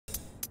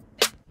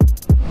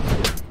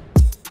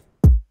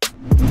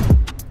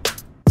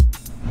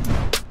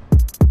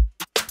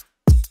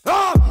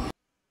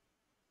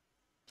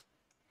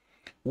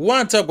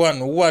What a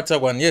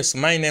one. Yes,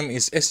 my name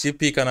is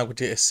SGP kana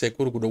kuti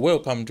Sekuru Gudo.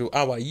 Welcome to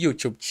our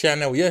YouTube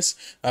channel. Yes,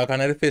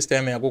 kana ri first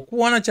time yako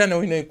kuona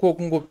channel ino iko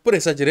kungo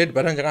press red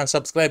button chakana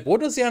subscribe.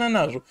 Wotosiyana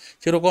nazvo.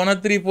 Chero kaona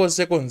 3-4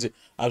 seconds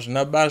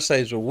azvina basa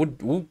izvo.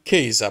 Who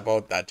cares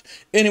about that?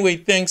 Anyway,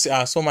 thanks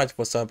so much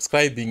for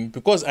subscribing,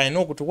 because I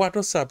know kuti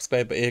wato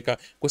subscribe eka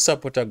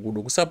kusupporta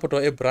Gudo,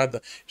 kusupporta a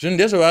brother. Zvinhu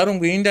ndezvo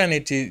varungu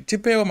internet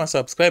tipewa ma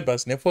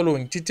subscribers ne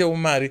following titewo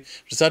mari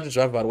zvisati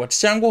zvavharwa.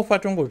 Tichangofa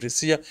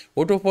tongozvisiya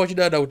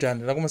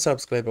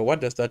what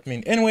does that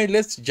mean? Anyway,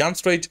 let's jump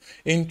straight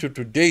into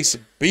today's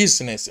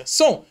business.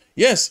 So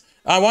yes,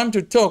 I want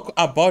to talk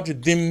about the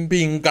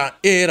Mbinga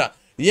era.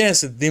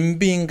 Yes, the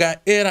Mbinga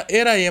era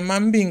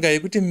yeMbinga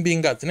yekuti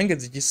Mbinga dzinenge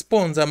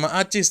dzichisponsor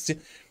ma-artists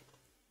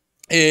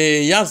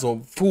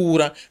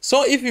yazopfura.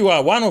 So if you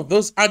are one of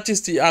those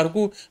artists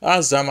ariku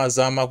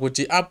azama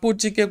kuti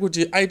aputike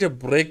kuti aite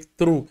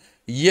breakthrough,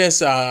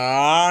 yes,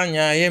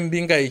 nyaya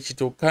yeMbinga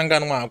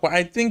ichitokanganwa,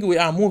 I think we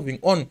are moving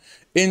on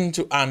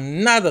into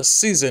another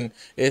season,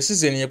 a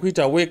season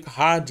yekuita work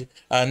hard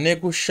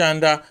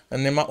nekushanda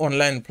nema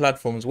online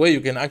platforms where you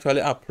can actually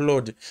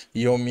upload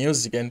your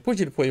music and push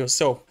it for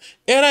yourself.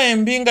 Era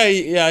yeMbinga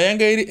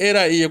yanga iri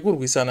era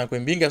yekurwisana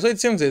kweMbinga. So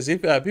it seems as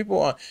if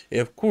people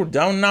have cooled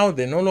down now.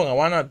 They no longer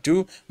want to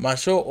do my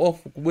show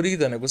off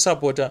kuburikidza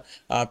nekusupporta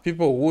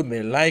people who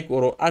they like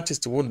or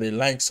artists who they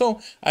like. So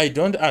I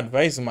don't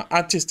advise my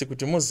artists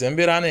kuti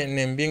muzemberane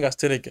neMbinga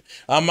stereke.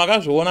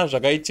 Makazviona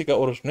zvakaitika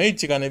or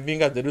zvinoitika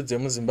neMbinga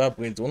dzedu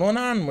muZimbabwe idzi.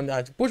 Unoona vanhu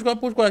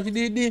achipushwa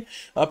achididi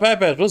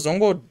paya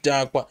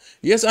zvozongodhakwa.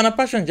 Yes, and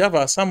Passion Java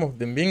are some of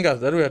the Mbingas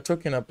that we are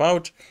talking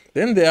about.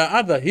 Then there are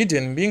other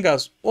hidden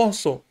Mbingas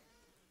also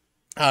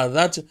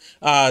that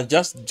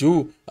just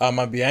do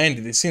behind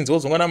the scenes.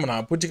 Also, what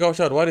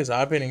is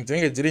happening?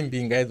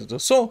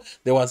 So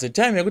there was a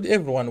time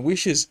everyone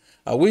wished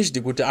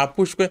kuti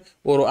apushwe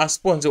or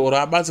asponsor or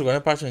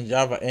abatsirwe Passion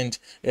Java, and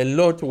a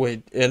lot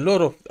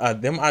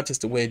of them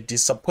artists were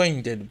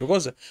disappointed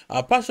because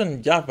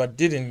Passion Java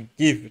didn't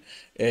give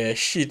a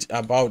shit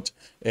about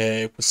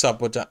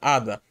support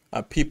other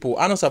people.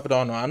 Anosapota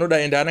vanhu anoda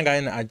ende anenge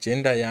aine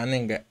agenda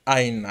yaanenge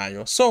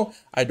ainayo. So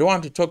I don't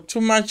want to talk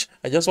too much.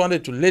 I just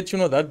wanted to let you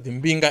know that the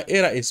Mbinga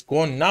era is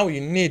gone. Now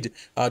you need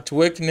to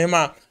work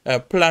nema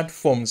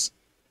platforms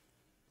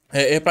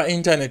epa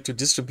internet to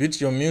distribute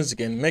your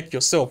music and make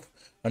yourself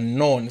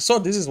known. So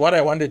this is what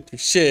I wanted to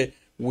share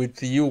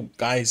with you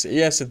guys.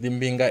 Yes, the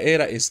Mbinga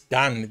era is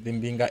done. The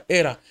Mbinga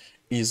era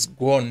is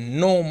gone.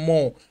 No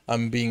more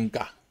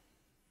Mbinga.